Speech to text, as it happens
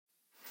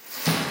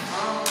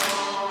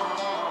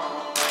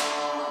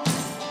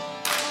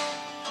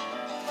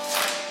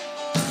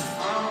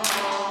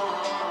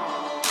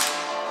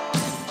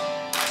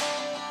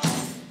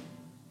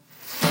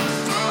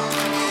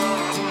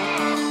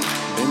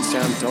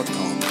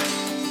nsound.com.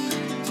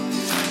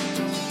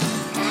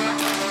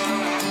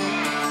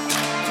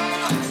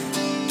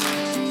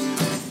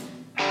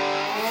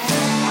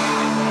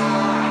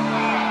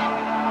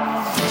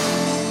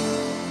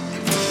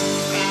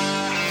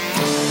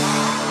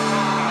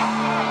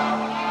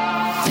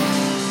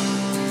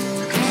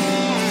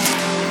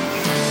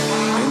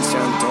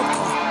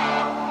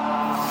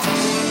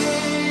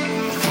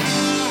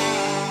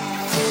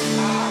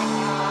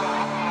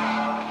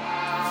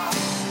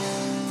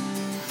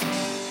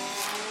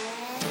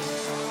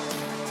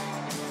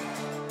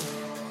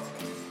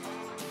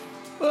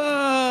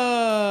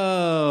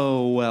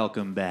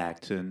 Welcome back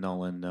to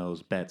Nolan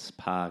Knows Bets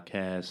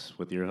podcast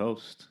with your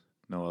host,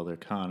 no other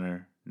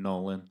Connor,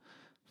 Nolan.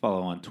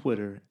 Follow on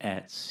Twitter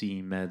at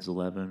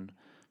CMeds11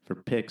 for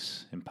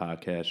picks and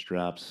podcast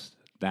drops.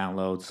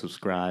 Download,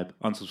 subscribe,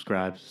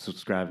 unsubscribe,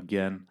 subscribe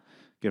again,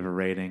 give a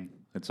rating.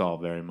 It's all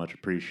very much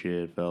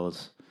appreciated,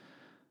 fellas.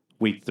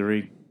 Week 3,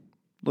 a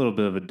little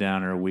bit of a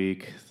downer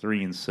week,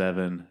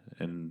 3-7,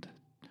 and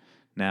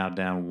now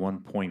down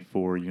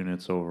 1.4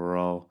 units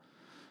overall.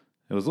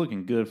 It was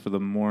looking good for the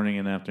morning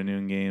and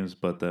afternoon games,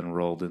 but then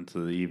rolled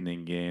into the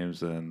evening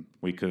games, and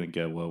we couldn't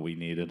get what we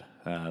needed.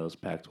 Those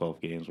Pac-12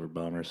 games were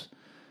bummers.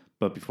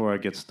 But before I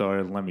get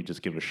started, let me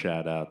just give a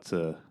shout-out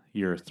to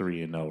your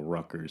 3-0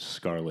 Rutgers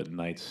Scarlet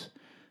Knights,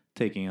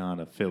 taking on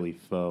a Philly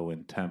foe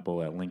in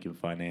Temple at Lincoln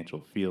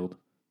Financial Field.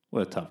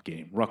 What a tough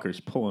game.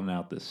 Rutgers pulling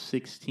out the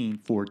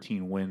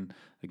 16-14 win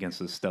against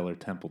the stellar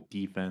Temple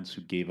defense,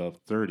 who gave up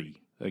 30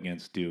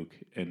 against Duke,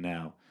 and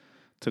now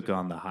took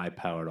on the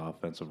high-powered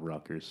offense of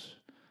Rutgers.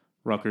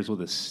 Rutgers with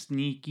a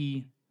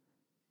sneaky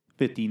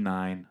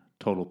 59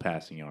 total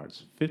passing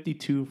yards.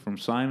 52 from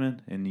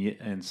Simon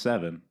and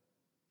 7.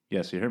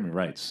 Yes, you heard me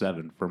right.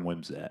 7 from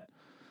Wimsatt.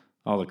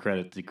 All the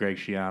credit to Greg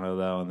Schiano,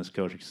 though, and this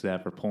coaching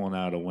staff for pulling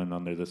out a win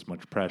under this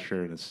much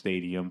pressure in a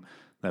stadium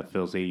that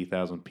fills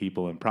 80,000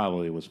 people and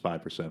probably was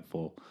 5%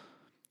 full.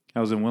 I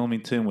was in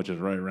Wilmington, which is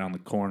right around the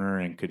corner,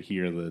 and could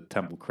hear the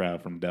Temple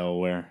crowd from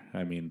Delaware.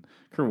 I mean,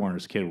 Kurt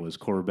Warner's kid was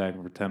quarterback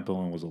for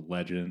Temple and was a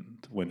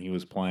legend when he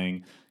was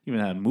playing. Even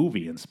had a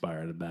movie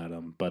inspired about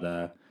him.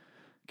 But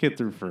kid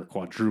threw for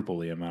quadruple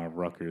the amount of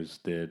Rutgers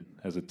did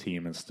as a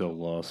team and still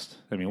lost.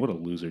 I mean, what a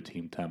loser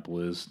team Temple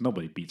is.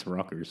 Nobody beats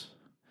Rutgers.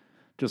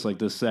 Just like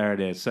this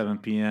Saturday at 7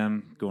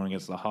 p.m., going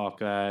against the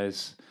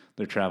Hawkeyes.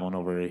 They're traveling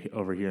over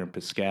here in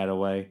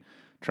Piscataway.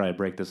 Try to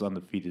break this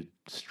undefeated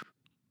streak.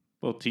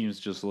 Both teams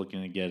just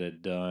looking to get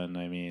it done.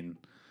 I mean,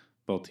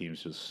 both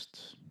teams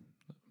just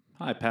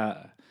high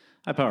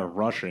power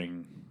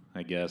rushing.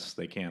 I guess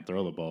they can't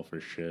throw the ball for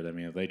shit. I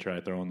mean, if they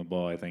try throwing the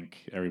ball, I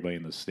think everybody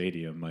in the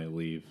stadium might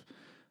leave.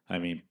 I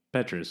mean,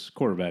 Petrus,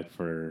 quarterback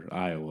for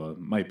Iowa,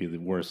 might be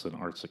worse than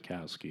Art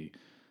Sikowski.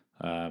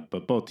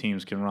 But both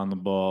teams can run the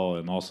ball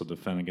and also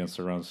defend against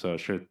the run, so it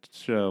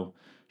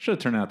should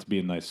turn out to be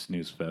a nice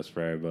snooze fest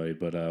for everybody.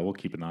 But we'll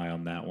keep an eye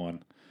on that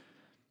one.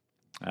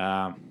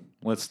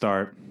 Let's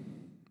start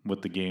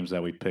with the games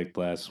that we picked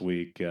last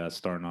week,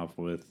 starting off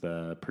with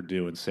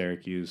Purdue and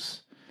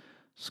Syracuse.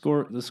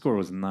 The score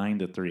was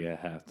 9-3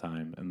 at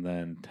halftime, and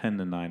then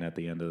 10-9 at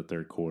the end of the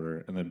third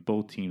quarter, and then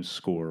both teams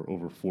score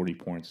over 40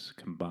 points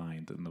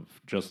combined in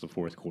just the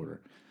fourth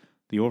quarter.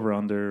 The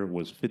over-under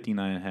was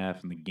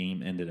 59.5, and the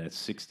game ended at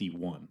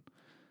 61.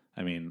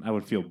 I mean, I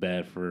would feel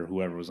bad for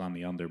whoever was on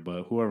the under,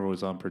 but whoever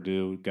was on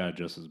Purdue got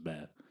just as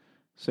bad.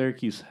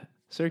 Syracuse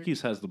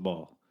has the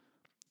ball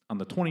on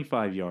the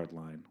 25-yard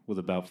line with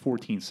about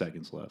 14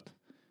 seconds left.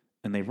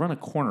 And they run a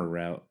corner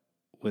route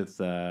with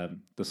the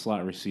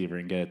slot receiver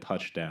and get a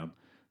touchdown,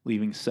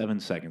 leaving 7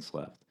 seconds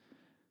left.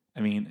 I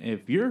mean,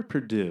 if you're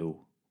Purdue,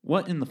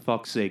 what in the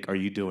fuck's sake are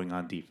you doing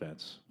on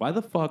defense? Why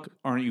the fuck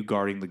aren't you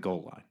guarding the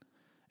goal line?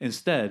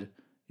 Instead,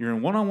 you're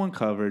in one-on-one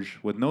coverage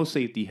with no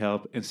safety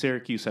help, and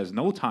Syracuse has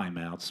no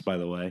timeouts, by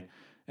the way,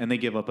 and they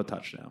give up a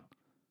touchdown.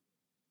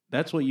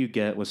 That's what you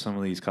get with some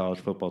of these college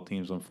football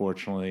teams,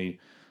 unfortunately.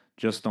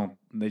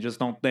 They just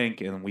don't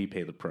think, and we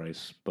pay the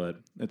price. But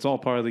it's all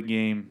part of the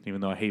game. Even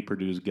though I hate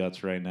Purdue's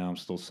guts right now, I'm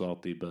still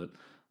salty, but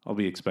I'll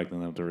be expecting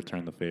them to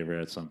return the favor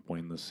at some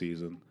point in the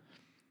season.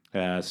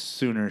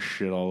 Sooners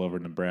shit all over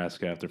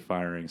Nebraska after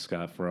firing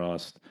Scott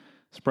Frost.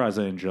 Surprised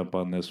I didn't jump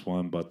on this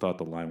one, but thought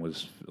the line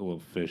was a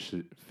little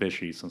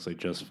fishy since they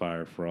just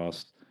fired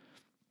Frost.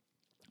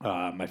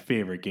 My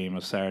favorite game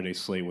of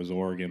Saturday's slate was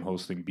Oregon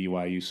hosting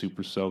BYU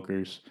Super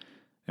Soakers.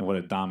 And what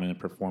a dominant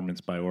performance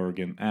by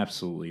Oregon.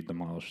 Absolutely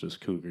demolished this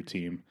Cougar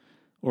team.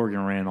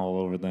 Oregon ran all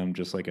over them,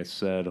 just like I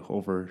said,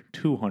 over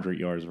 200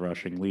 yards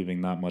rushing,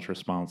 leaving not much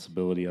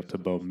responsibility up to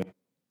Bo Miller.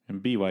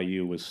 And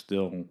BYU was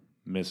still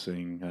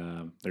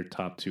missing their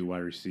top 2 wide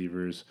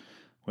receivers,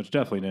 which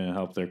definitely didn't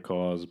help their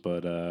cause.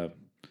 But,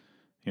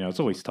 it's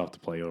always tough to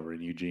play over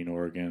in Eugene,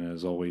 Oregon,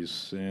 as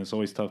always. And it's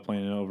always tough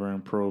playing over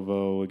in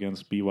Provo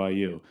against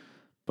BYU.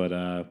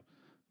 But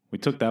we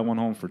took that one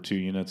home for 2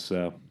 units,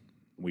 so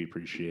we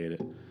appreciate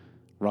it.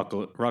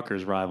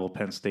 Rutgers rival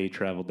Penn State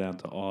traveled down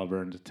to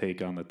Auburn to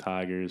take on the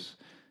Tigers.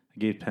 I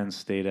gave Penn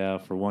State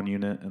out for 1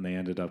 unit, and they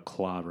ended up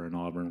clobbering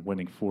Auburn,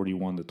 winning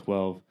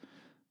 41-12.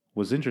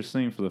 was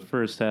interesting for the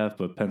first half,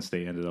 but Penn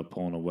State ended up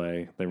pulling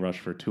away. They rushed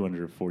for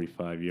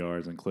 245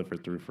 yards, and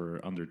Clifford threw for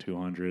under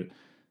 200.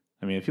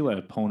 I mean, if you let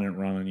an opponent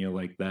run on you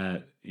like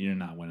that, you're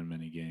not winning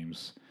many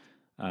games.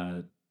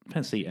 Uh,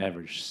 Penn State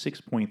averaged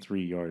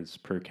 6.3 yards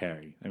per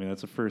carry. I mean,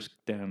 that's a first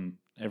down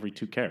every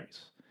 2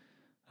 carries.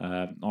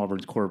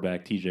 Auburn's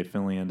quarterback, TJ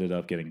Finley, ended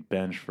up getting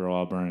benched for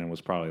Auburn and was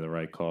probably the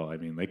right call. I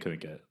mean, they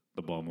couldn't get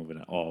the ball moving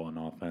at all on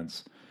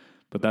offense.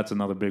 But that's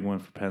another big win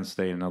for Penn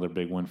State, another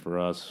big win for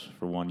us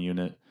for one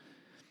unit.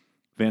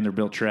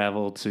 Vanderbilt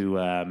traveled to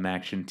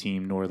Maction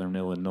team Northern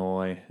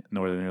Illinois.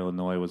 Northern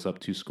Illinois was up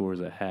 2 scores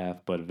at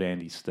half, but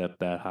Vandy stepped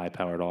that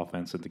high-powered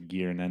offense into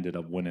gear and ended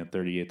up winning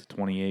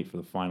 38-28 for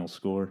the final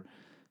score.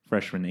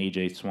 Freshman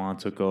AJ Swan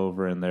took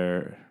over, and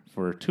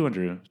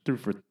threw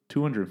for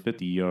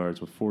 250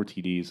 yards with 4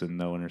 TDs and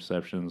no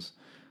interceptions.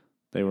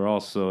 They were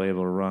also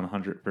able to run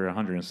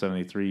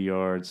 173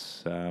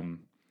 yards.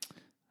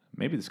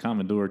 Maybe this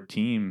Commodore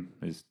team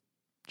is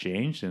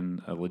changed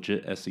and a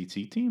legit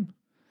SEC team.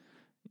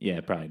 Yeah,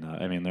 probably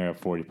not. I mean, they're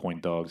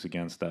 40-point dogs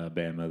against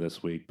Bama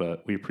this week,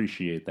 but we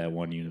appreciate that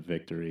one-unit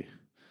victory.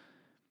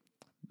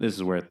 This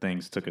is where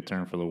things took a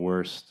turn for the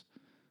worst.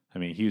 I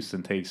mean,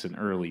 Houston takes an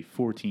early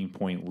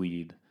 14-point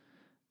lead,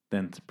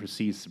 then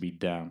proceeds to be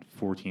down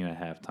 14 at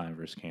halftime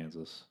versus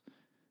Kansas.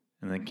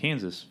 And then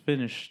Kansas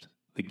finished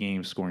the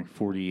game scoring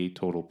 48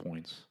 total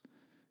points.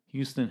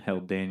 Houston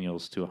held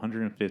Daniels to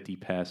 150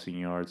 passing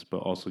yards, but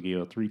also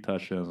gave up 3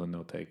 touchdowns and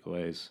no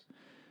takeaways.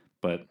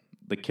 But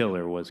the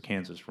killer was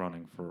Kansas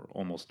running for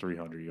almost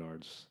 300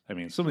 yards. I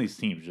mean, some of these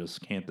teams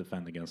just can't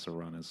defend against the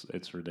run.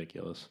 It's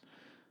ridiculous.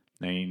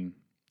 I mean,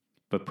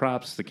 but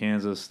props to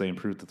Kansas. They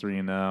improved to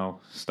 3-0,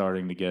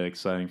 starting to get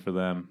exciting for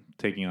them.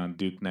 Taking on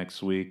Duke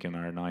next week and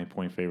our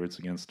 9-point favorites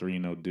against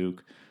 3-0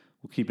 Duke.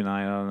 We'll keep an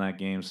eye out on that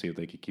game, see if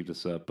they can keep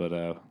this up, but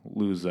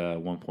lose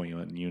 1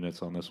 point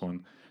units on this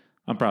one.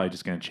 I'm probably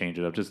just going to change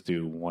it up. Just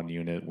do 1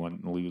 unit,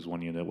 lose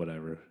 1 unit,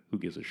 whatever. Who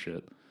gives a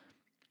shit?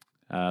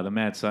 The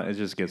mad scientist,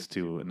 it just gets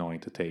too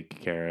annoying to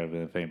take care of,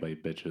 and if anybody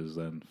bitches,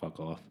 then fuck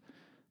off.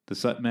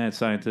 The mad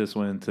scientist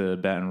went into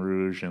Baton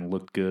Rouge and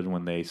looked good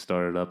when they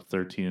started up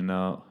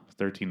 13-0,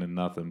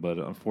 but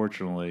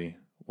unfortunately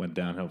went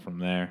downhill from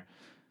there.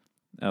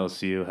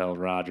 LSU held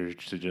Rogers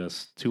to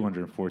just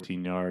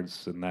 214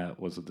 yards, and that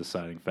was a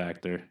deciding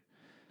factor.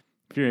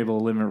 If you're able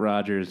to limit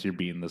Rogers, you're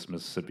beating this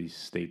Mississippi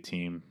State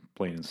team,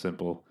 plain and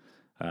simple.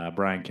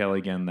 Brian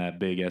Kelly getting that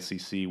big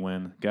SEC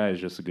win. Guy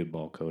is just a good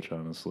ball coach,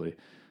 honestly.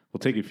 Will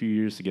take a few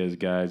years to get his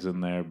guys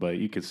in there, but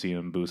you could see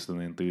him boosting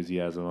the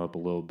enthusiasm up a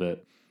little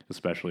bit,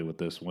 especially with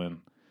this win.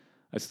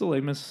 I still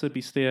like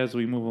Mississippi State as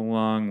we move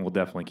along. We'll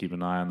definitely keep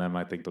an eye on them.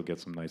 I think they'll get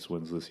some nice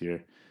wins this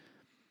year.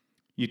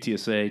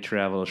 UTSA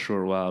traveled a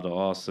short while to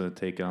Austin to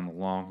take on the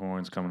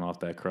Longhorns coming off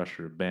that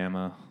crusher of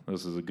Bama.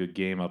 This is a good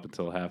game up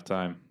until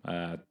halftime.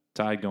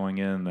 Tied going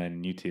in,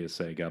 then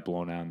UTSA got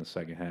blown out in the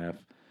second half.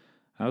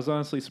 I was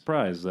honestly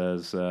surprised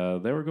as they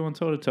were going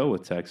toe-to-toe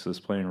with Texas,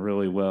 playing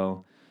really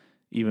well.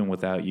 Even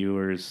without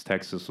Ewers,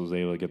 Texas was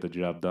able to get the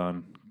job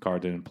done. Carr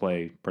didn't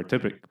play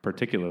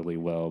particularly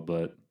well,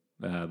 but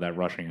that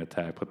rushing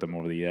attack put them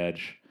over the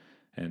edge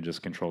and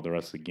just controlled the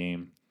rest of the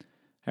game.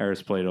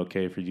 Harris played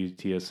okay for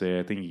UTSA.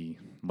 I think he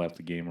left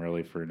the game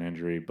early for an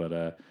injury,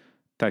 but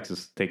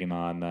Texas taking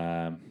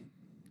on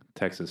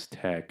Texas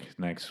Tech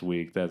next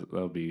week.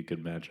 That'll be a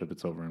good matchup.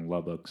 It's over in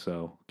Lubbock,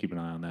 so keep an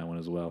eye on that one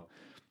as well.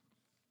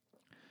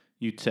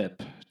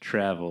 UTEP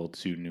traveled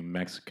to New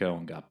Mexico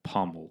and got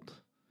pummeled.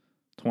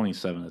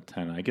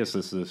 27-10. I guess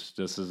this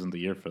isn't the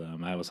year for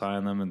them. I was high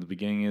on them in the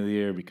beginning of the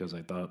year because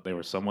I thought they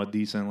were somewhat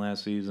decent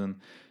last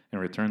season and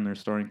returned their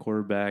starting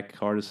quarterback,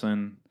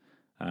 Hardison,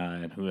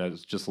 and who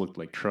has just looked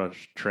like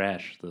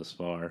trash this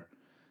far.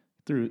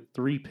 Threw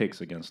 3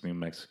 picks against New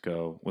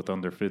Mexico with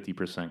under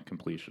 50%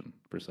 completion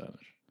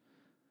percentage.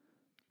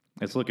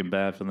 It's looking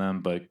bad for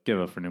them, but give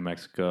up for New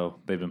Mexico.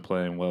 They've been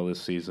playing well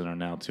this season, are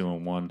now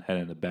 2-1,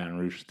 heading to Baton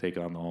Rouge to take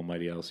on the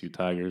almighty LSU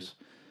Tigers.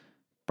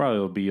 Probably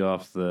will be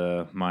off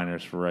the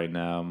Miners for right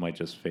now. Might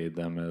just fade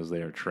them as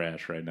they are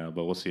trash right now,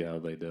 but we'll see how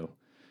they do.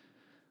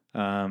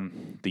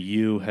 The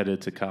U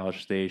headed to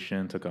College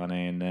Station, took on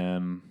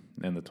A&M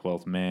in the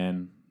 12th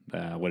man.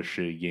 What a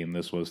shitty game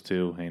this was,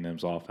 too.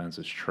 A&M's offense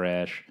is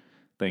trash.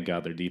 Thank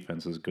God their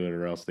defense is good,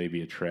 or else they'd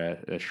be as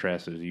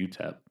trash as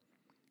UTEP.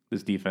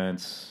 This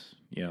defense,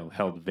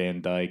 held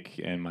Van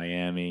Dyke and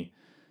Miami,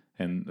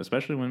 and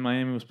especially when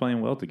Miami was playing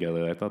well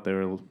together. I thought they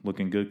were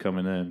looking good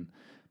coming in.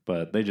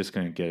 But they just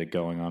couldn't get it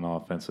going on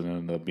offense and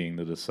ended up being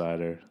the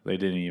decider. They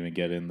didn't even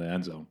get in the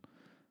end zone.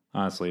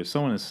 Honestly, if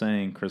someone is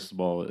saying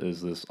Cristobal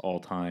is this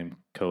all-time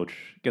coach,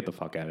 get the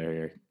fuck out of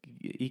here.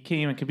 He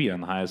can't even compete on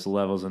the highest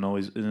levels and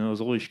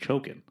was always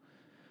choking.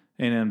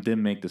 A&M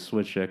didn't make the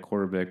switch at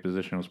quarterback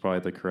position. Was probably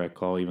the correct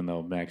call, even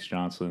though Max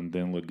Johnson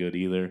didn't look good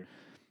either.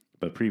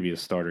 But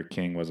previous starter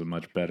King wasn't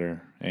much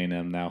better.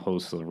 A&M now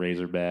hosts the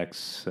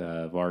Razorbacks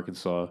of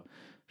Arkansas.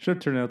 Should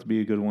turn out to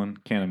be a good one.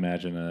 Can't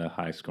imagine a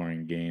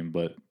high-scoring game,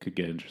 but could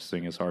get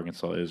interesting as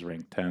Arkansas is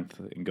ranked 10th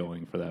and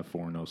going for that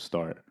 4-0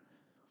 start.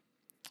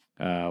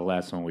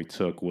 Last one we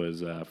took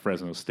was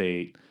Fresno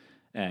State.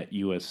 at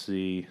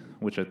USC,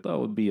 which I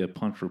thought would be a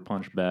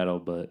punch-for-punch battle,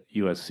 but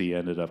USC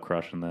ended up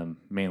crushing them,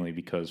 mainly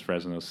because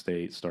Fresno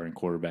State starting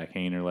quarterback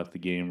Hayner left the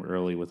game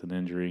early with an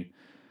injury.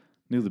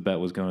 Knew the bet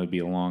was going to be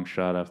a long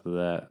shot after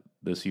that.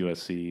 This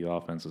USC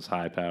offense is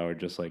high-powered,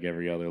 just like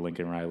every other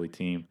Lincoln Riley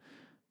team.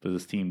 But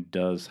this team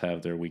does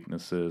have their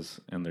weaknesses,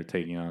 and they're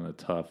taking on a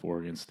tough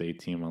Oregon State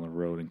team on the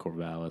road in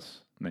Corvallis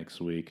next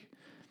week.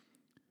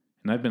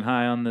 And I've been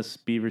high on this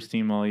Beavers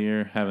team all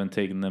year, haven't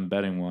taken them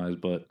betting-wise,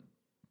 but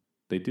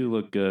they do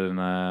look good, and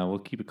we'll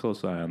keep a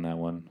close eye on that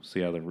one. See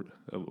how the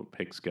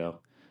picks go.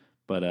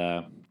 But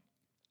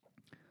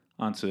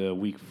on to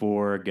week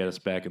 4, get us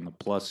back in the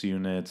plus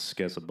units,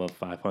 get us above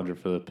 500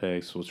 for the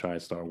picks. We'll try to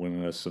start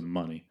winning us some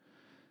money.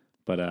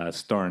 But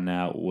starting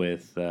out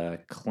with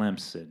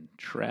Clemson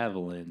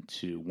traveling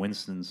to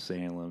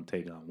Winston-Salem,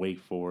 taking on Wake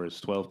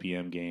Forest, 12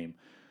 p.m. game.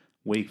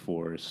 Wake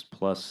Forest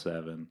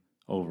 +7,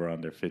 over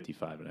under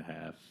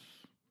 55.5.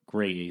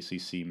 Great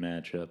ACC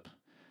matchup.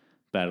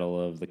 Battle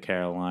of the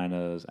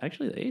Carolinas.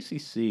 Actually, the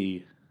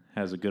ACC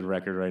has a good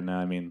record right now.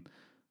 I mean,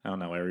 I don't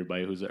know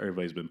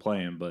everybody's been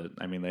playing, but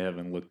I mean they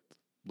haven't looked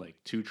like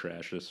too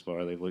trash this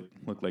far. They look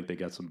like they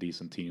got some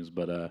decent teams,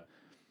 but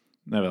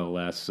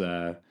nevertheless,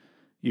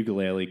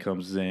 Ukulele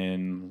comes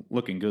in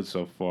looking good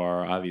so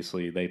far.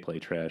 Obviously, they play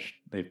trash.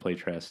 They've played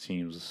trash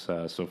teams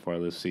so far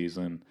this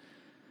season.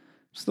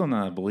 Still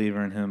not a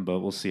believer in him,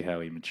 but we'll see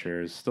how he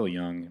matures. Still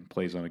young,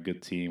 plays on a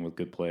good team with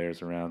good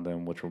players around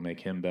him, which will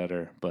make him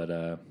better.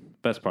 But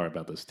best part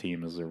about this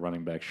team is their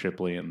running back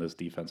Shipley and this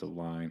defensive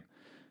line.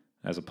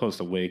 As opposed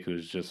to Wake,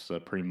 who's just a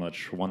pretty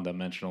much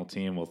one-dimensional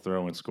team, will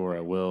throw and score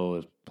at will,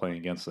 is playing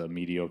against a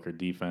mediocre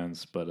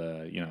defense. But,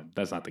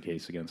 that's not the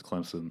case against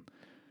Clemson.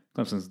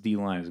 Clemson's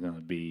D-line is going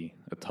to be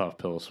a tough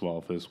pill to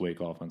swallow for this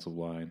Wake offensive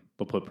line.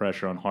 They'll put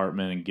pressure on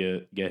Hartman and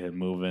get him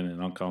moving and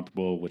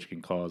uncomfortable, which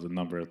can cause a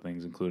number of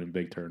things, including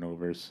big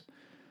turnovers.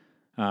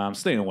 I'm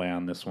staying away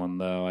on this one,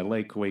 though. I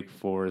like Wake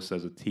Forest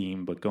as a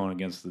team, but going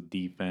against the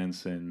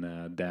defense and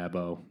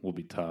Dabo will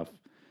be tough.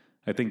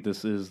 I think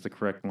this is the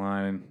correct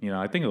line.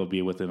 I think it'll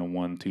be within a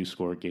 1-2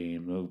 score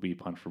game. It'll be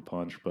punch for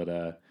punch,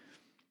 but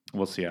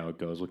we'll see how it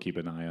goes. We'll keep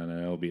an eye on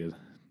it.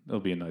 It'll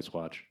be a nice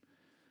watch.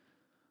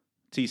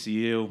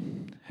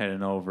 TCU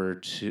heading over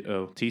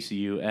to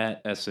TCU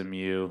at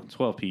SMU,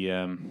 12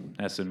 p.m.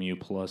 SMU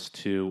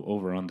 +2,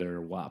 over under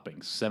whopping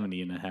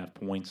 70.5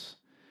 points.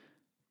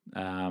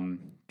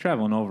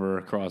 Traveling over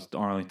across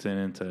Arlington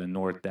into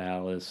North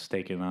Dallas,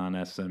 taking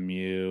on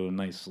SMU.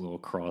 Nice little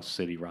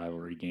cross-city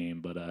rivalry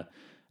game, but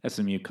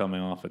SMU coming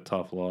off a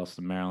tough loss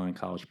to Maryland in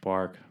College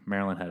Park.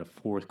 Maryland had a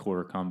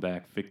fourth-quarter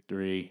comeback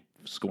victory,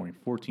 scoring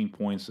 14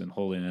 points and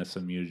holding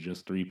SMU to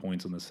just 3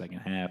 points in the second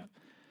half.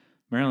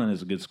 Maryland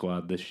is a good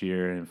squad this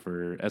year, and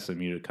for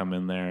SMU to come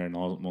in there and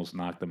almost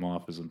knock them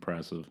off is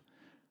impressive.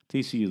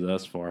 TCU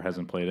thus far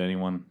hasn't played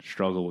anyone,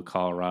 struggled with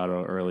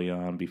Colorado early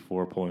on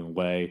before pulling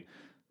away,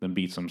 then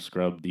beat some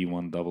scrub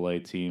D1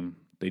 AA team.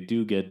 They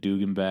do get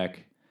Dugan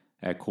back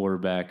at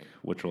quarterback,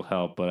 which will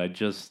help, but I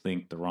just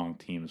think the wrong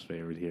team is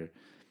favored here.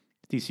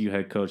 TCU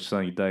head coach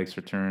Sonny Dykes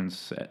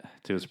returns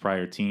to his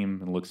prior team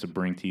and looks to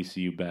bring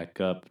TCU back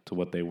up to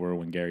what they were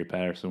when Gary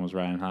Patterson was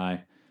riding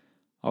high.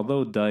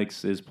 Although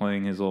Dykes is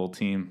playing his old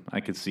team,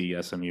 I could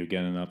see SMU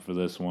getting up for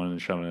this one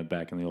and shoving it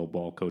back in the old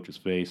ball coach's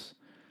face.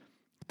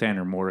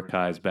 Tanner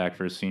Mordecai is back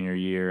for his senior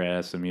year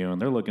at SMU, and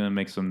they're looking to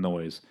make some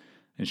noise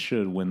and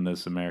should win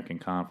this American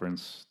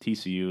Conference.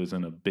 TCU is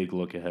in a big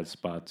look-ahead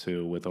spot,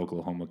 too, with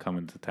Oklahoma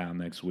coming to town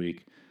next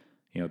week.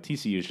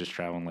 TCU is just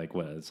traveling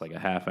it's like a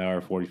half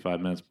hour, 45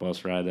 minutes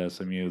bus ride to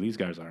SMU. These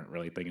guys aren't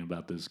really thinking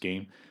about this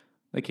game.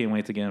 They can't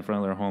wait to get in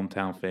front of their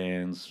hometown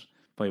fans,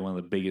 play one of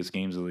the biggest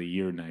games of the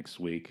year next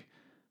week.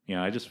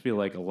 I just feel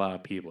like a lot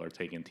of people are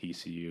taking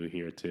TCU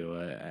here, too.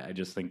 I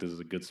just think this is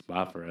a good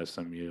spot for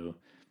SMU to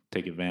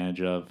take advantage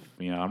of.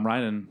 I'm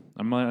riding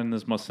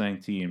this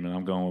Mustang team, and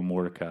I'm going with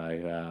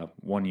Mordecai,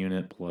 1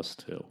 unit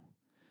 +2.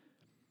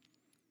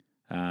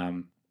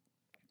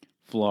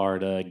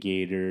 Florida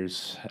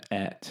Gators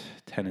at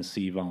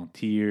Tennessee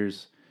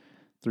Volunteers,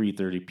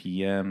 3:30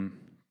 p.m.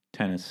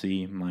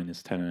 Tennessee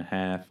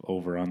 -10.5,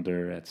 over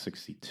under at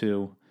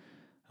 62.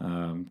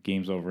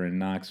 Game's over in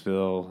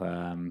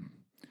Knoxville.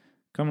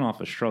 Coming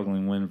off a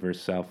struggling win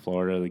versus South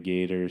Florida, the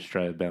Gators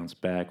try to bounce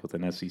back with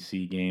an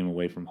SEC game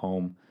away from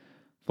home.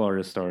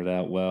 Florida started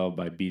out well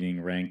by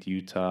beating ranked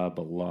Utah,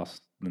 but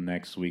lost the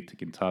next week to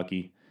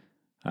Kentucky.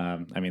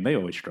 They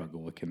always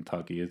struggle with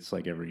Kentucky. It's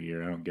like every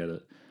year. I don't get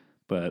it.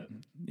 But,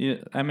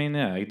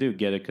 I do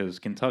get it because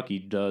Kentucky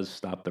does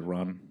stop the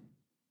run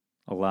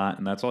a lot,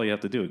 and that's all you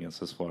have to do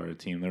against this Florida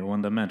team. They're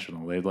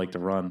one-dimensional. They'd like to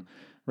run.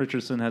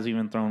 Richardson hasn't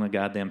even thrown a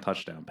goddamn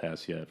touchdown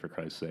pass yet, for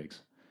Christ's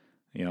sakes.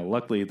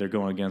 Luckily they're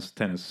going against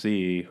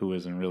Tennessee, who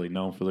isn't really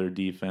known for their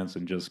defense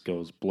and just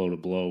goes blow to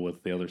blow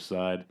with the other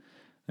side.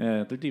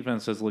 Their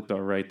defense has looked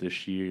all right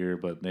this year,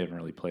 but they haven't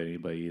really played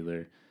anybody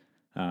either.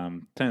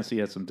 Tennessee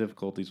had some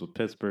difficulties with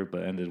Pittsburgh,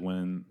 but ended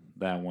winning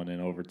that one in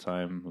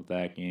overtime of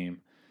that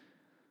game.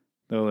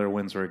 Though their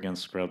wins were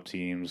against scrub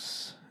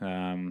teams.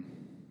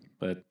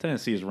 But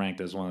Tennessee is ranked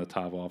as one of the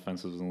top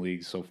offenses in the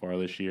league so far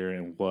this year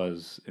and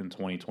was in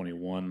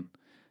 2021.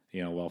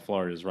 While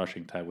Florida's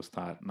rushing tide was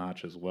top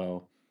notch as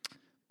well.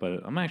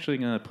 But I'm actually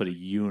going to put a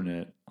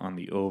unit on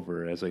the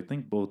over, as I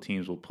think both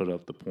teams will put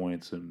up the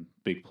points and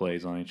big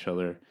plays on each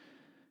other.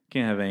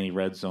 Can't have any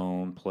red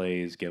zone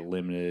plays get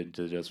limited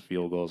to just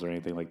field goals or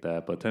anything like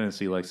that. But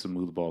Tennessee likes to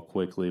move the ball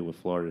quickly with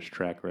Florida's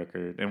track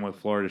record. And with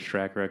Florida's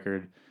track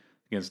record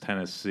against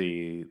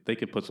Tennessee, they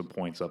could put some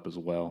points up as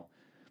well.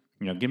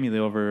 Give me the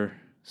over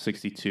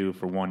 62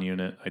 for 1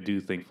 unit. I do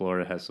think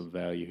Florida has some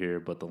value here,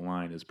 but the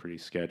line is pretty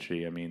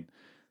sketchy.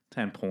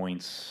 10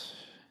 points,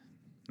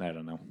 I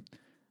don't know.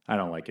 I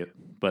don't like it,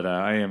 but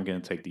I am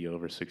going to take the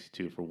over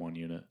 62 for 1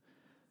 unit.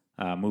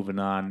 Moving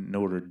on,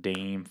 Notre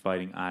Dame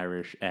fighting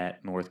Irish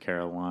at North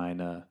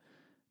Carolina.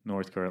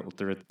 North Carolina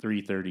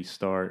 3:30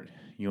 start.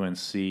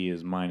 UNC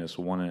is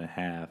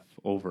 -1.5.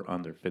 Over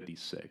under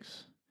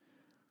 56.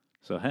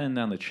 So heading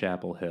down to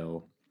Chapel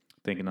Hill,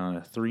 thinking on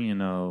a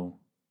 3-0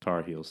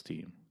 Tar Heels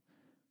team.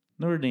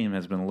 Notre Dame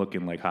has been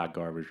looking like hot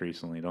garbage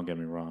recently. Don't get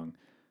me wrong.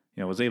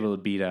 Was able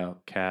to beat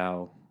out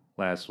Cal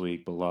last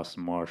week, but lost to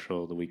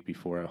Marshall the week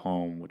before at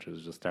home, which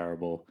was just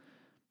terrible.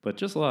 But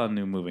just a lot of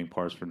new moving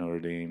parts for Notre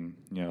Dame.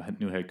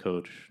 New head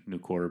coach, new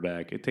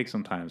quarterback. It takes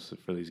some time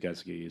for these guys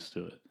to get used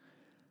to it.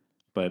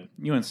 But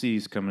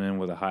UNC's coming in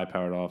with a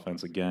high-powered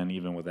offense again,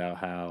 even without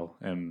Hal,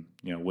 and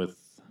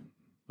with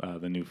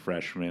the new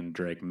freshman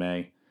Drake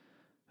May.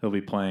 He'll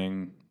be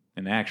playing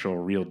an actual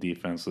real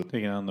defense. So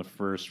taking on the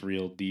first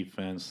real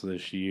defense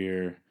this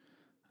year.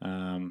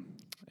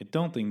 I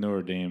don't think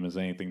Notre Dame is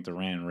anything to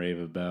rant and rave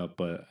about,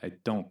 but I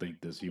don't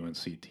think this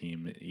UNC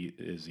team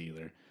is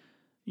either.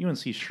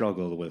 UNC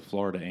struggled with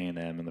Florida A&M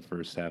in the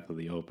first half of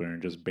the opener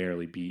and just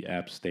barely beat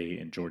App State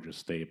and Georgia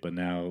State, but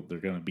now they're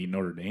going to beat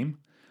Notre Dame?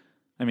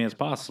 It's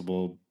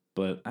possible,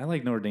 but I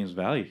like Notre Dame's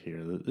value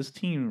here. This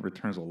team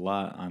returns a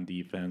lot on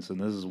defense, and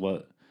this is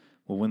what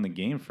will win the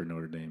game for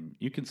Notre Dame.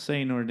 You could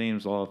say Notre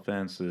Dame's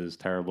offense is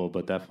terrible,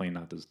 but definitely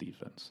not this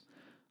defense.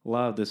 A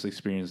lot of this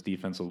experienced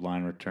defensive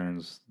line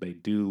returns. They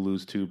do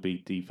lose 2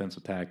 big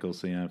defensive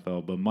tackles to the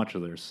NFL, but much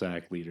of their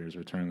sack leaders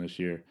return this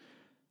year.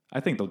 I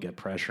think they'll get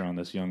pressure on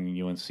this young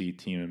UNC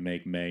team and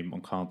make May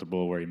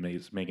uncomfortable where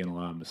he's making a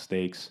lot of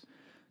mistakes.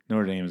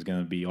 Notre Dame is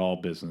going to be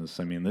all business.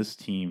 This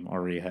team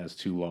already has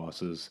 2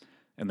 losses,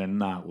 and they're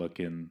not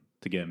looking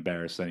to get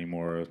embarrassed any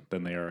more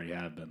than they already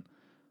have been.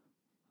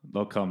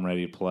 They'll come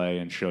ready to play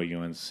and show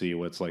UNC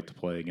what it's like to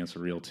play against a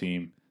real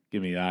team.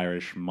 Give me the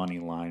Irish money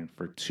line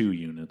for 2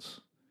 units.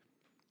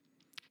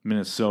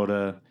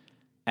 Minnesota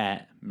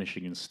at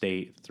Michigan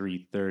State,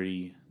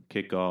 3:30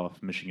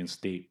 kickoff. Michigan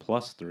State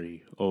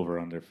 +3, over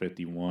under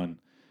 51.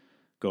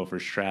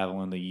 Gophers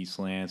traveling to East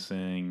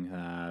Lansing.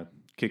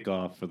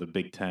 Kickoff for the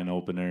Big Ten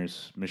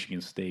openers. Michigan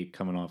State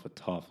coming off a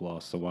tough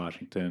loss to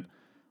Washington.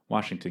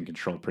 Washington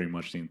controlled pretty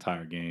much the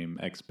entire game.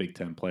 Ex-Big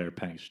Ten player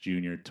Penix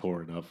Jr.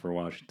 tore it up for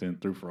Washington.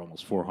 Threw for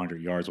almost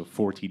 400 yards with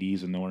 4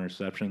 TDs and no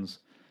interceptions.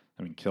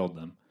 Killed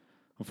them.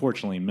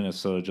 Unfortunately,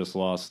 Minnesota just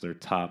lost their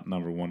top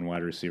number 1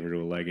 wide receiver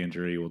to a leg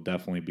injury. It will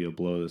definitely be a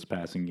blow this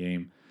passing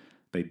game.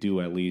 They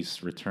do at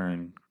least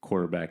return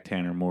quarterback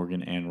Tanner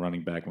Morgan and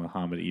running back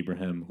Muhammad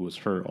Ibrahim, who was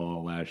hurt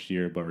all last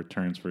year but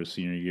returns for his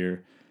senior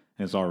year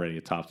and is already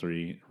a top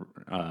 3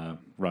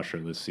 rusher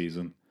this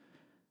season.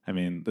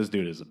 This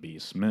dude is a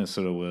beast.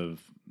 Minnesota would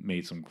have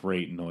made some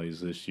great noise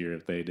this year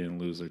if they didn't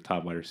lose their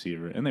top wide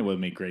receiver, and they would have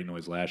made great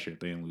noise last year if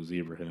they didn't lose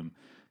Ibrahim.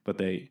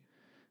 But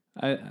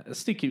I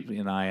still keep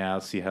an eye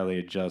out, see how they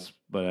adjust,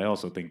 but I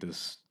also think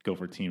this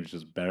Gopher team is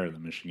just better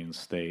than Michigan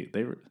State.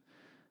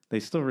 They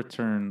still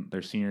return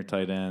their senior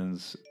tight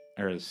ends,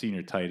 or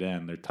senior tight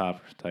end, their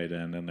top tight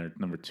end, and their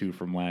number 2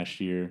 from last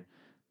year.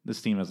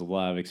 This team has a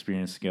lot of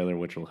experience together,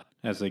 which will,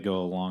 as they go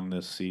along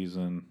this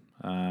season.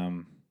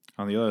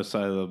 On the other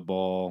side of the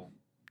ball,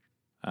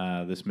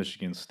 this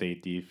Michigan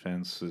State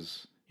defense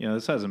is,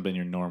 this hasn't been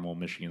your normal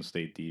Michigan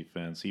State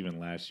defense. Even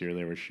last year,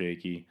 they were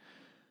shaky.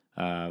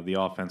 The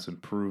offense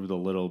improved a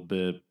little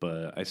bit,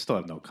 but I still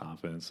have no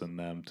confidence in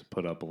them to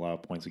put up a lot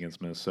of points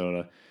against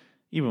Minnesota.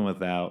 Even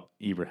without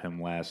Ibrahim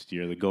last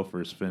year, the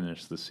Gophers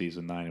finished the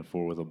season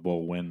 9-4 with a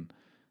bowl win.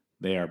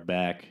 They are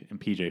back, and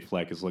PJ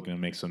Fleck is looking to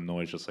make some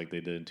noise just like they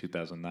did in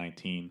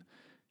 2019.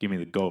 Give me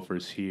the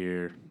Gophers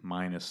here,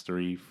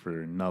 -3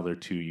 for another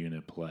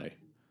 2-unit play.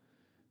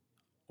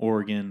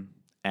 Oregon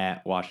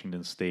at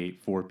Washington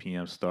State, 4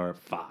 p.m. start.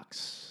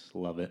 Fox,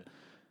 love it.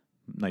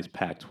 Nice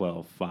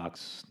Pac-12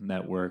 Fox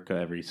network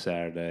every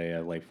Saturday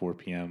at like 4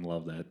 p.m.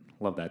 Love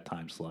that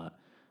time slot.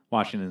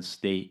 Washington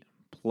State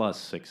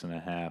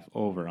 +6.5,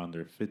 over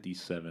under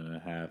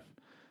 57.5.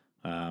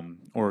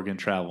 Oregon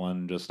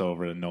traveling just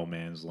over to no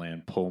man's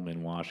land.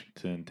 Pullman,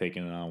 Washington,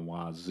 taking it on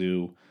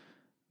Wazoo.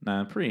 Now,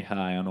 I'm pretty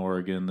high on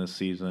Oregon this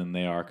season.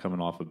 They are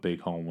coming off a big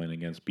home win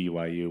against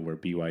BYU, where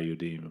BYU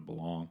didn't even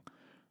belong.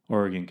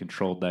 Oregon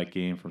controlled that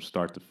game from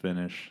start to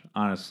finish.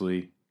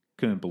 Honestly,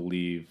 couldn't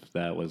believe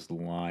that was the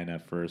line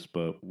at first,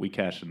 but we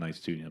cashed a nice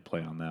 2-unit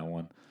play on that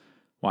one.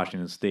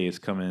 Washington State is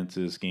coming into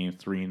this game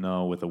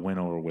 3-0 with a win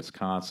over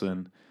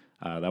Wisconsin.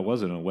 That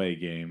was an away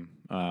game.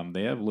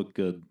 They have looked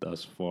good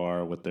thus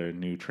far with their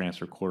new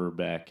transfer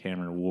quarterback,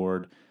 Cameron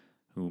Ward,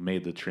 who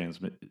made the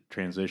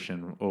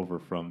transition over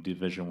from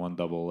Division One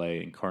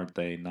AA and Carte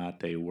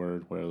Nate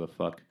Word, whatever the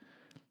fuck.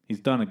 He's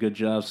done a good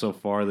job so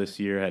far this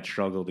year. Had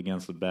struggled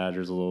against the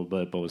Badgers a little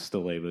bit, but was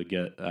still able to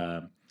get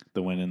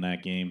the win in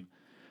that game.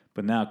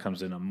 But now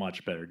comes in a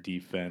much better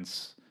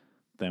defense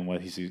than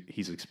what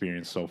he's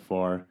experienced so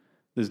far.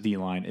 This D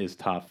line is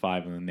top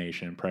 5 in the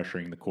nation,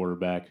 pressuring the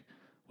quarterback.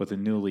 With a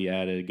newly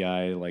added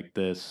guy like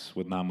this,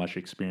 with not much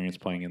experience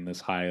playing in this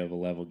high of a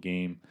level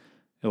game,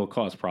 it will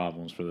cause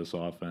problems for this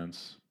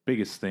offense.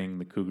 Biggest thing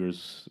the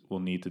Cougars will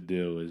need to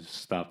do is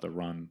stop the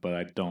run, but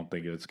I don't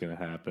think it's going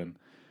to happen.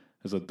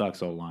 As the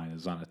Ducks O line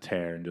is on a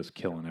tear and just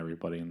killing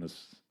everybody in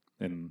this,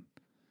 and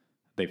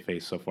they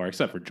face so far,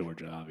 except for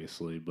Georgia,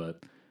 obviously.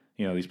 But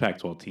these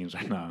Pac-12 teams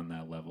are not on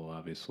that level,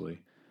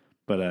 obviously.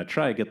 But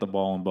try to get the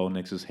ball in Bo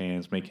Nix's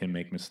hands, make him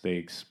make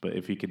mistakes. But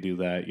if you could do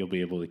that, you'll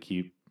be able to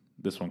keep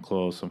this one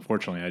close.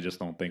 Unfortunately, I just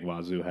don't think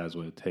Wazoo has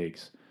what it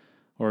takes.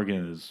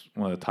 Oregon is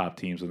one of the top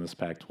teams in this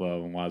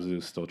Pac-12, and Wazoo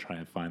is still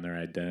trying to find their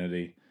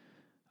identity.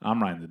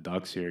 I'm riding the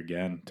Ducks here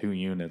again. 2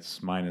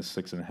 units, minus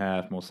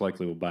 6.5. Most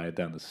likely we'll buy it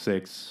down to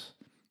 6.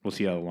 We'll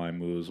see how the line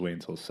moves. Wait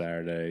until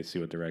Saturday, see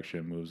what direction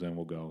it moves in.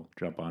 We'll go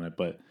jump on it.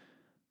 But,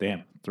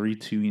 damn, 3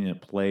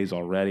 2-unit plays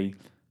already.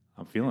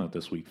 I'm feeling it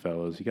this week,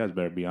 fellas. You guys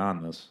better be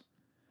on this.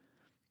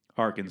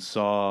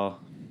 Arkansas,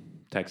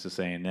 Texas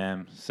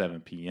A&M, 7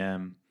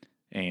 p.m.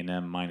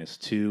 A&M minus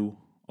 2,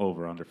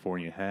 over under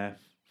 40.5,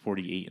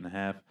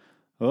 48.5.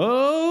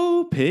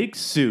 Oh, Pig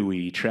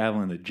Suey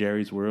traveling to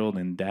Jerry's World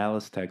in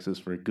Dallas, Texas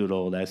for a good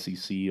old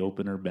SEC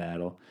opener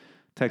battle.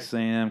 Texas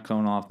A&M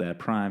coming off that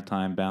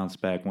primetime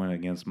bounce-back win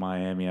against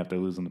Miami after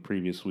losing the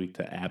previous week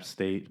to App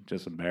State.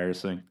 Just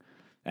embarrassing.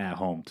 At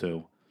home,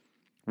 too.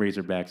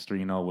 Razorbacks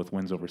 3-0 with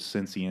wins over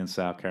Cincy and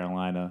South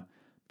Carolina.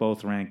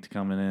 Both ranked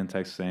coming in.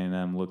 Texas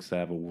A&M looks to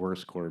have a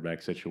worse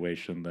quarterback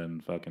situation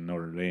than fucking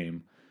Notre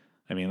Dame.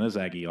 I mean, this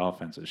Aggie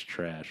offense is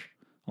trash.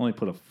 Only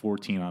put up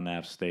 14 on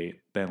App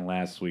State. Then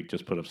last week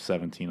just put up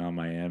 17 on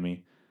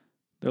Miami.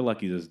 They're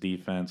lucky this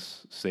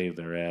defense saved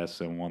their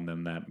ass and won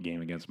them that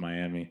game against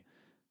Miami.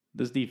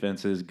 This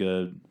defense is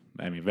good.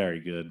 I mean, very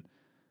good.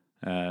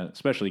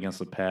 Especially against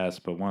the pass,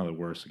 but one of the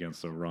worst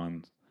against the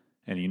run.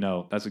 And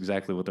that's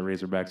exactly what the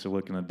Razorbacks are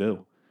looking to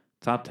do.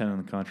 Top 10 in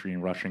the country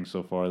in rushing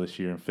so far this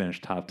year and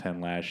finished top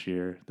 10 last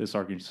year. This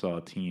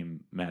Arkansas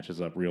team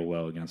matches up real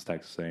well against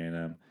Texas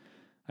A&M.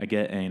 I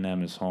get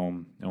A&M is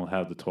home and will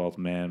have the 12th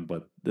man,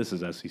 but this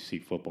is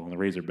SEC football, and the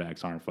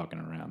Razorbacks aren't fucking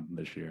around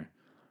this year.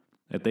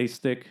 If they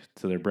stick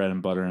to their bread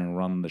and butter and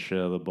run the shit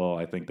out of the ball,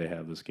 I think they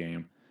have this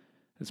game.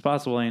 It's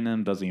possible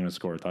A&M doesn't even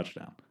score a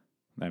touchdown.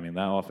 I mean,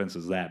 that offense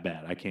is that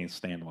bad. I can't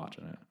stand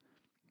watching it.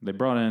 They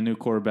brought in a new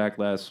quarterback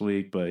last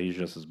week, but he's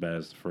just as bad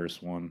as the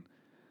first one.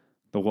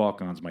 The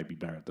walk-ons might be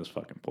better at this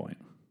fucking point.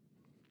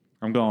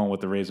 I'm going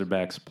with the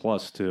Razorbacks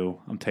 +2.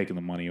 I'm taking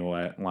the money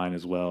line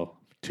as well.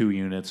 2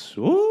 units.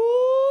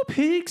 Ooh,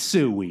 Pig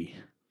Suey.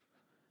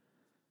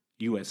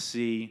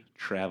 USC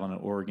traveling to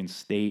Oregon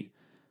State.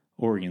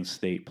 Oregon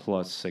State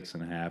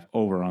 +6.5.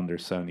 Over under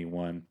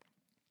 71.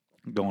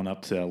 Going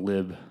up to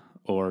Lib,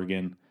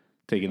 Oregon.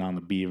 Taking on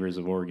the Beavers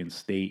of Oregon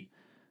State.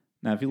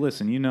 Now, if you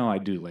listen, I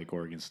do like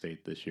Oregon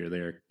State this year. They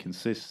are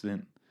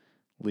consistently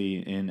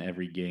in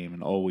every game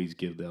and always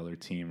give the other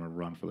team a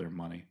run for their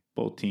money.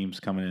 Both teams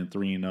coming in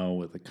 3-0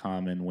 with a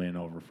common win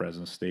over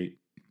Fresno State.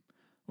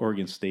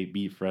 Oregon State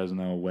beat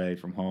Fresno away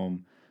from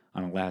home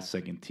on a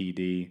last-second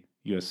TD.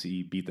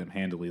 USC beat them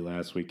handily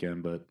last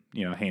weekend, but,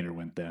 Hainer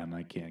went down.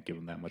 I can't give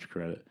them that much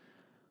credit.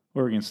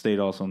 Oregon State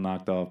also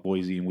knocked off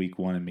Boise in week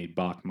 1 and made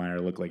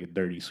Bachmeier look like a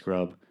dirty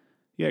scrub.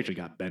 He actually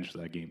got benched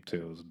that game,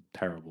 too. It was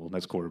terrible.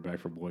 That's quarterback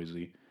for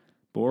Boise.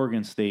 But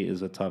Oregon State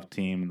is a tough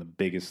team, and the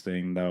biggest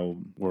thing that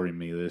will worry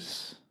me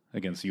this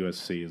against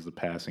USC is the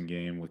passing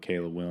game with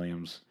Caleb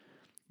Williams.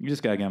 You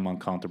just got to get him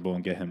uncomfortable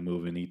and get him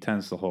moving. He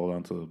tends to hold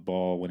onto the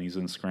ball when he's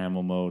in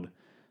scramble mode.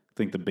 I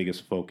think the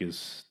biggest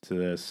focus to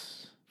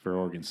this for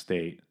Oregon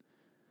State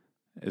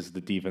is the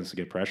defense to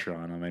get pressure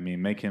on him. I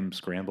mean, make him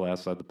scramble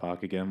outside the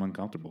pocket, get him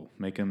uncomfortable,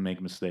 make him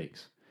make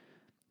mistakes.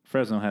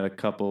 Fresno had a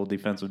couple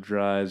defensive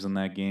drives in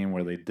that game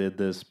where they did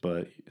this,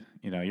 but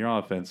your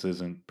offense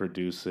isn't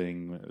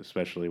producing,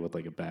 especially with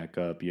like a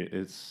backup.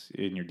 It's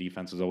in your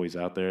defense is always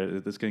out there.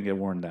 It's going to get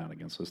worn down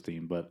against this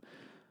team, but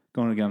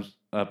going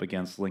up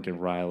against Lincoln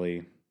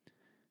Riley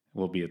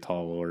will be a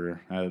tall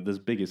order. This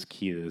biggest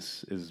key to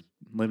this is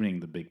limiting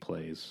the big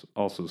plays.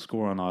 Also,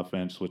 score on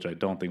offense, which I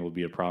don't think will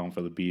be a problem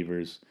for the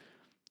Beavers.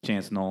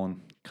 Chance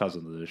Nolan,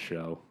 cousin of this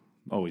show,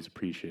 always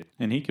appreciate it.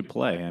 And he could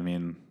play. I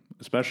mean,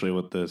 especially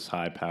with this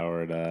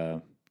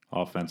high-powered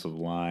offensive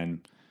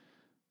line,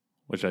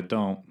 which I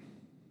don't.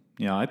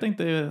 I think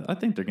they're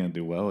going to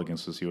do well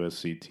against this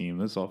USC team.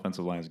 This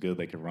offensive line is good.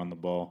 They can run the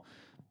ball.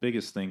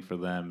 Biggest thing for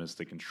them is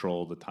to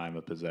control the time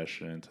of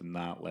possession and to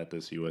not let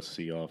this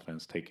USC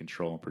offense take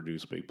control and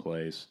produce big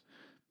plays.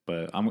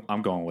 But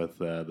I'm going with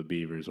the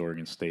Beavers,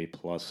 Oregon State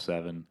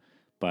 +7.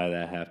 Buy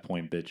that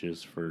half-point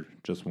bitches for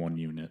just 1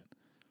 unit.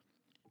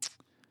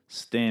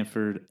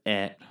 Stanford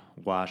at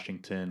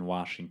Washington.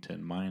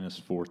 Washington minus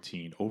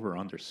 14. Over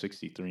under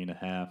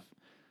 63.5.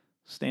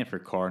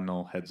 Stanford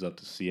Cardinal heads up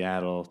to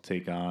Seattle,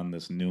 take on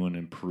this new and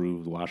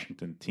improved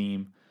Washington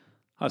team.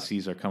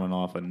 Huskies are coming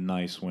off a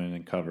nice win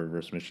and cover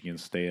versus Michigan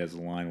State as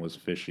the line was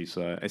fishy,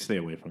 so I stay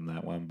away from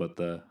that one. But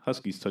the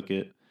Huskies took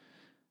it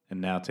and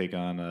now take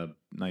on a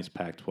nice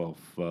Pac-12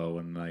 foe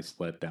and a nice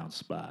letdown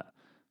spot.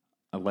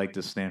 I like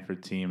the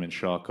Stanford team and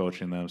Shaw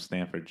coaching them.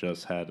 Stanford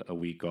just had a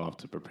week off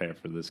to prepare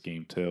for this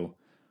game too.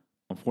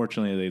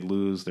 Unfortunately, they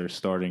lose their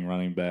starting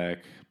running back,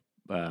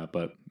 but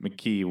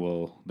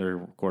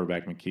their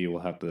quarterback McKee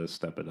will have to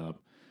step it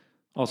up.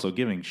 Also,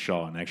 giving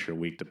Shaw an extra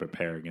week to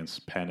prepare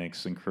against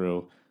Penix and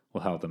crew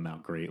will help them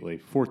out greatly.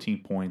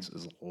 14 points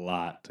is a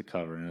lot to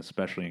cover, and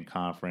especially in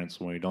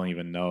conference when we don't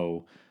even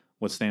know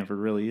what Stanford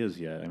really is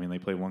yet. I mean, they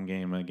played one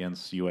game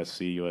against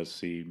USC.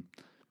 USC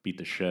beat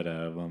the shit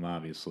out of them,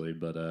 obviously,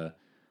 but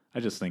I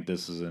just think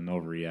this is an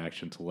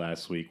overreaction to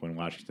last week when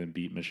Washington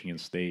beat Michigan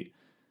State.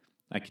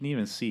 I can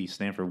even see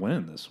Stanford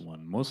winning this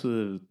one. Most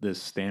of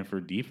this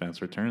Stanford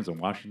defense returns, and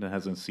Washington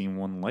hasn't seen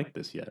one like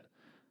this yet.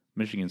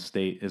 Michigan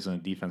State isn't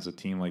a defensive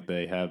team like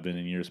they have been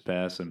in years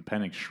past, and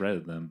Penix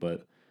shredded them,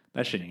 but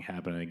that shit ain't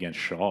happening against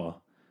Shaw.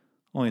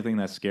 Only thing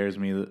that scares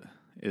me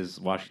is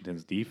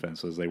Washington's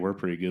defense, as they were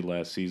pretty good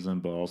last season,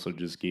 but also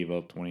just gave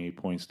up 28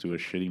 points to a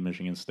shitty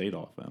Michigan State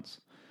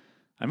offense.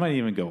 I might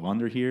even go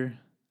under here.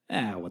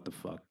 What the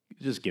fuck?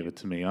 Just give it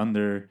to me.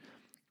 Under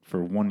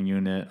for 1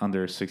 unit,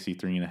 under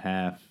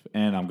 63.5,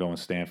 and I'm going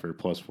Stanford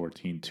plus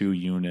 14, 2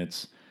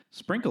 units.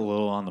 Sprinkle a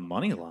little on the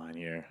money line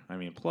here. I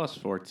mean, plus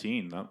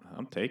 14,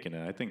 I'm taking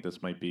it. I think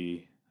this might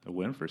be a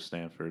win for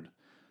Stanford.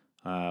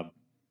 A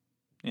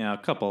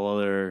couple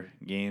other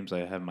games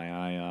I have my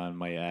eye on,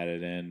 might add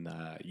it in.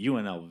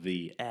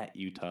 UNLV at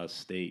Utah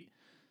State.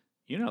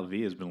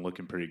 UNLV has been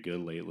looking pretty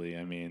good lately.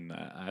 I mean,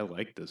 I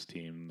like this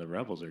team. The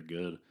Rebels are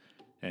good.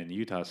 And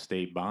Utah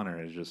State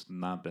Bonner has just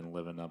not been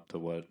living up to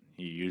what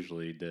he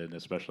usually did,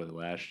 especially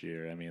last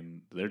year. I mean,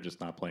 they're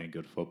just not playing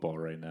good football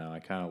right now. I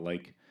kind of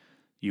like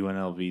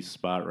UNLV's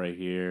spot right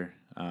here.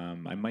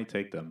 I might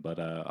take them,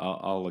 but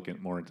I'll look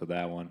more into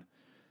that one.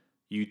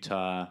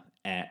 Utah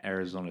at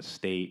Arizona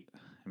State.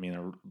 I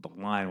mean, the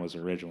line was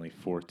originally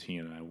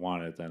 14, and I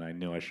wanted it then. I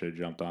knew I should have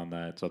jumped on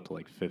that. It's up to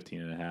like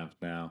 15.5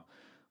 now.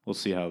 We'll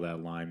see how that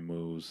line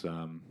moves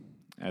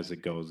as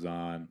it goes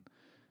on.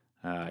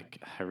 I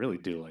really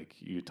do like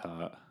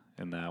Utah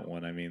in that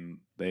one. I mean,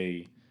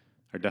 they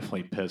are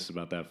definitely pissed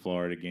about that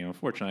Florida game.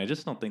 Unfortunately, I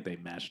just don't think they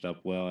matched up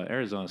well.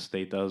 Arizona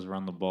State does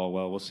run the ball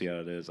well. We'll see how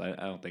it is. I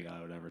don't think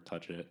I would ever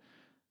touch it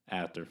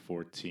after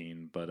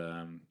 14, but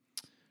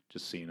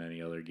just seeing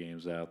any other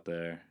games out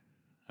there.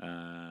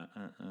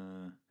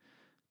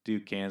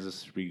 Duke,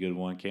 Kansas, pretty good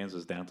one.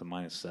 Kansas down to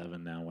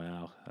 -7 now.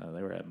 Wow.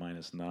 They were at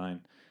 -9.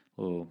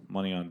 A little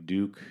money on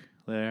Duke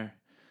there.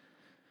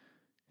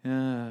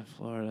 Yeah,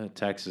 Florida,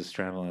 Texas,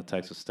 traveling to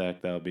Texas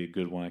Tech. That would be a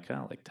good one. I kind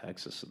of like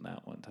Texas in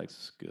that one.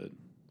 Texas is good.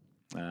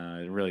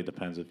 It really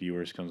depends if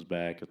Ewers comes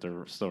back. If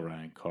they're still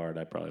riding card,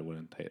 I probably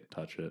wouldn't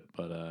touch it.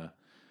 But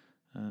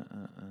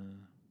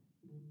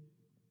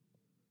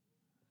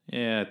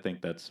yeah, I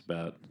think that's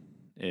about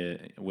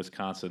it.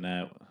 Wisconsin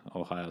at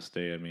Ohio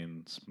State. I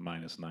mean, it's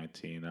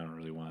 -19. I don't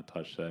really want to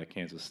touch that.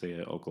 Kansas State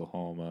at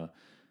Oklahoma.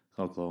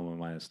 Oklahoma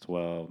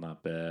 -12.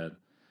 Not bad.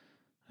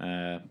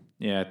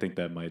 Yeah, I think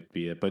that might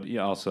be it. But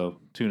yeah,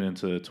 also tune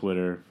into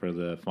Twitter for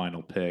the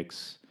final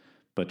picks.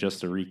 But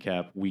just to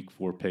recap, week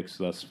 4 picks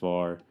thus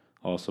far.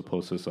 Also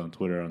post this on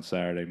Twitter on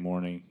Saturday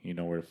morning. You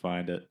know where to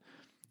find it.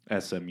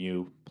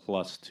 SMU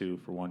 +2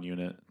 for 1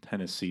 unit.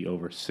 Tennessee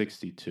over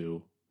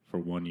 62 for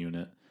 1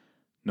 unit.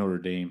 Notre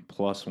Dame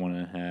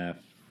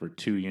 +1.5 for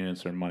 2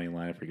 units or money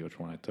line. I forget which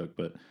one I took,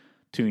 but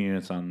 2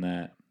 units on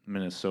that.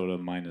 Minnesota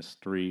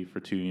 -3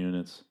 for 2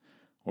 units.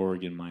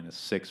 Oregon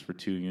 -6 for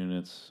 2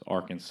 units.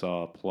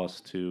 Arkansas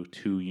 +2,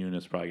 2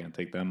 units. Probably going to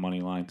take that money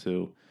line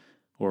too.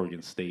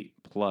 Oregon State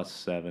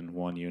 +7,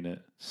 1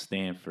 unit.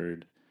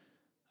 Stanford,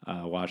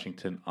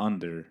 Washington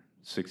under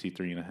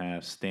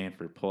 63.5.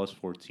 Stanford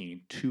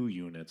 +14, 2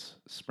 units.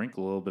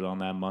 Sprinkle a little bit on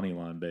that money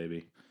line,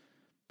 baby.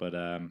 But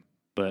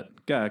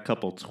got a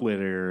couple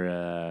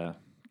Twitter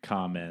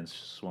comments.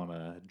 Just want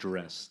to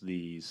address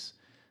these.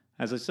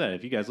 As I said,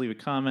 if you guys leave a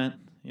comment,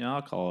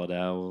 I'll call it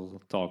out.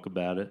 We'll talk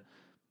about it.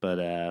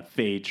 But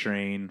Fade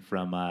Train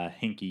from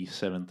Hinky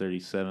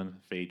 737.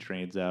 Fade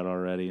Train's out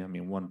already. I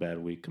mean, one bad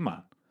week. Come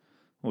on.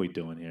 What are we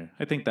doing here?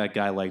 I think that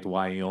guy liked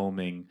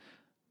Wyoming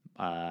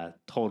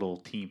total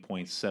team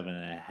points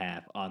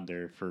 7.5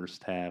 under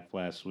first half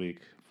last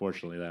week.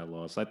 Fortunately, that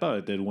lost. I thought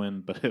it did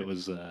win, but it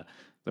was the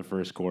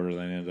first quarter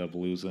that ended up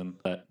losing.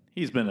 But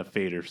he's been a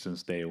fader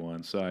since day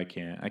one, so I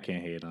can't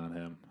hate on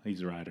him.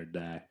 He's ride or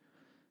die.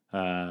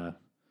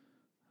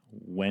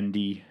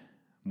 Wen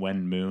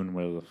Moon,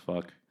 whatever the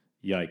fuck.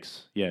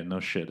 Yikes. Yeah, no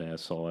shit,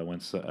 asshole. I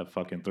went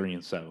fucking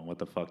 3-7. What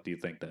the fuck do you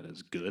think that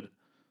is? Good?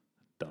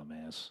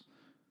 Dumbass.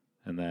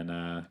 And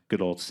then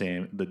good old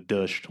Sam, the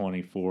Dush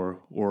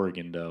 24,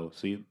 Oregon dough.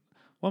 See,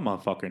 one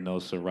motherfucker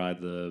knows to ride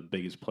the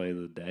biggest play of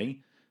the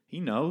day. He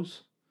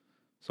knows.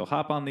 So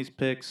hop on these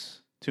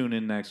picks. Tune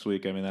in next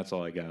week. I mean, that's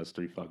all I got is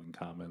 3 fucking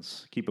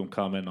comments. Keep them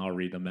coming. I'll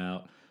read them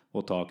out.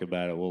 We'll talk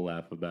about it. We'll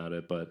laugh about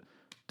it. But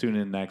tune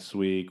in next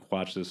week.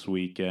 Watch this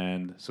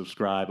weekend.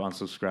 Subscribe,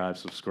 unsubscribe,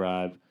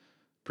 subscribe.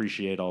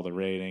 Appreciate all the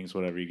ratings,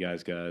 whatever you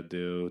guys got to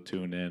do.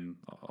 Tune in,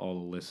 all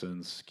the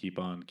listens. Keep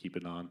on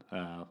keeping on.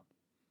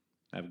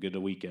 Have a good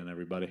weekend,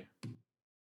 everybody.